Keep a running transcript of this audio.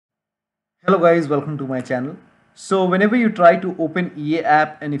Hello guys, welcome to my channel. So whenever you try to open EA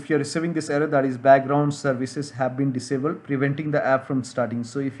app and if you're receiving this error, that is background services have been disabled, preventing the app from starting.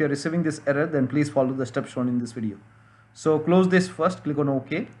 So if you're receiving this error, then please follow the steps shown in this video. So close this first, click on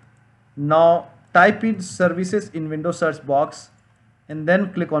OK. Now type in services in Windows search box and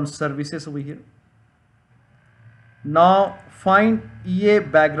then click on services over here. Now find EA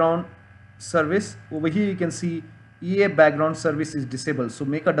background service. Over here you can see EA background service is disabled. So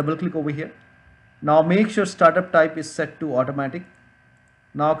make a double click over here. Now make sure startup type is set to automatic.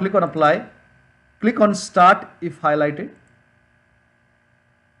 Now click on apply. Click on start if highlighted.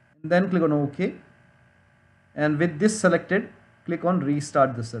 And then click on OK. And with this selected, click on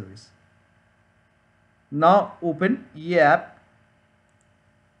restart the service. Now open EA app.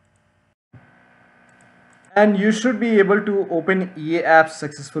 And you should be able to open EA app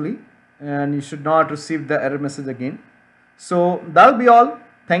successfully and you should not receive the error message again. So that'll be all.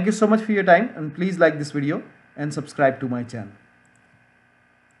 Thank you so much for your time and please like this video and subscribe to my channel.